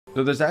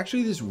So there's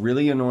actually this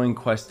really annoying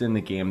quest in the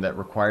game that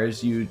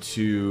requires you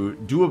to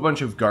do a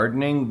bunch of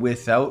gardening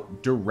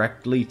without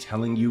directly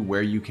telling you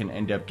where you can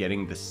end up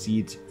getting the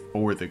seeds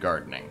for the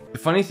gardening. The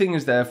funny thing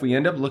is that if we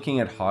end up looking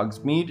at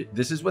Hogsmeade,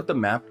 this is what the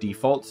map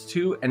defaults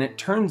to, and it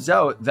turns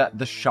out that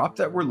the shop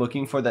that we're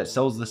looking for that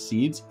sells the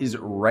seeds is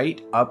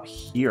right up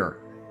here,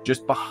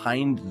 just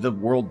behind the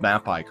world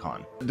map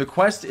icon. The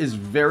quest is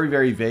very,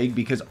 very vague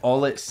because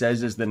all it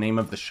says is the name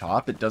of the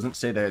shop. It doesn't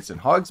say that it's in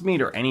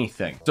Hogsmeade or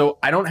anything. So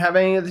I don't have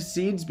any of the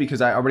seeds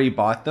because I already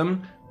bought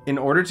them. In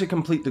order to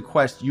complete the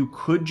quest, you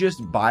could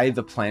just buy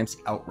the plants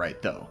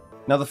outright though.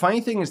 Now, the funny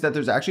thing is that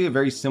there's actually a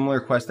very similar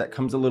quest that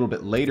comes a little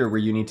bit later where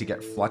you need to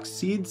get Flux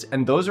Seeds,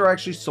 and those are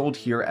actually sold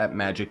here at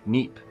Magic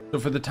Neep. So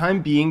for the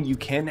time being, you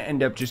can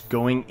end up just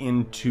going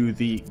into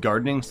the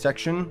gardening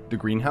section, the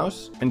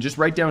greenhouse, and just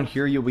right down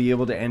here, you'll be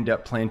able to end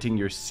up planting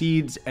your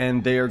seeds,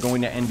 and they are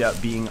going to end up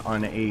being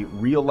on a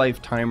real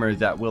life timer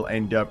that will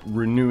end up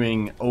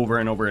renewing over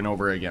and over and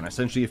over again.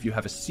 Essentially, if you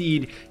have a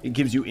seed, it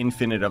gives you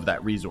infinite of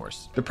that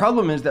resource. The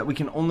problem is that we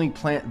can only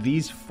plant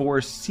these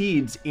 4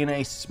 seeds in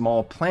a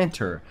small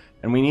planter,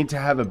 and we need to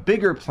have a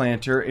bigger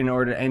planter in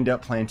order to end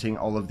up planting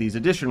all of these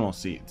additional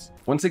seeds.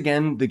 Once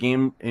again, the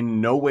game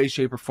in no way,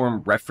 shape, or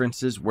form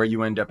references where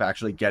you end up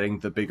actually getting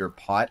the bigger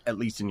pot, at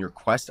least in your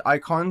quest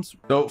icons.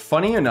 So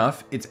funny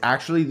enough, it's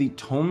actually the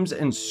Tomes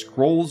and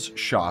Scrolls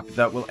shop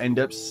that will end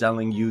up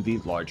selling you the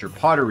larger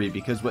pottery,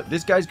 because what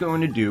this guy's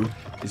going to do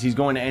is he's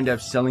going to end up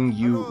selling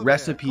you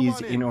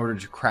recipes in order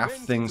to craft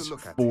things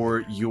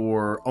for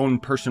your own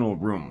personal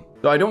room.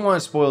 So I don't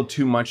want to spoil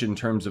too much in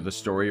terms of the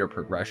story or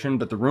progression,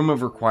 but the Room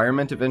of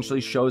Requirement eventually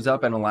shows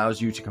up and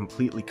allows you to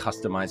completely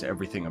customize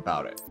everything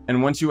about it.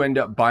 And once you end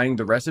up buying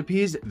the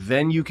recipes,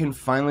 then you can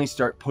finally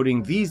start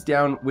putting these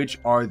down, which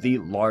are the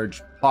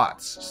large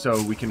pots,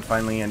 so we can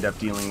finally end up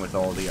dealing with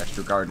all the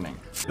extra gardening.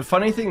 The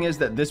funny thing is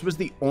that this was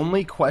the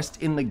only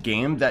quest in the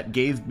game that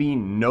gave me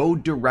no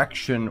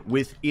direction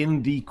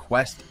within the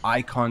quest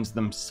icons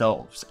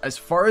themselves. As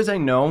far as I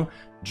know,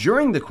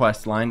 during the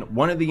quest line,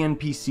 one of the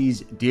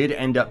NPCs did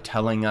end up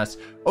telling us,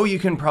 oh, you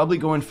can probably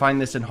go and find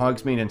this in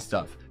Hogsmeade and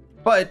stuff.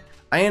 But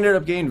I ended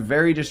up getting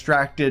very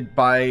distracted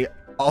by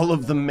all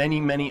of the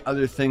many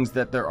other things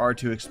that there are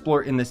to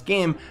explore in this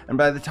game, and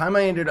by the time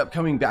I ended up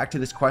coming back to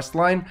this quest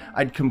line,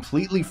 I'd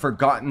completely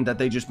forgotten that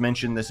they just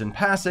mentioned this in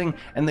passing,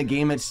 and the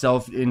game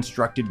itself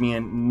instructed me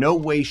in no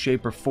way,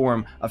 shape, or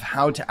form of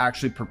how to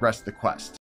actually progress the quest.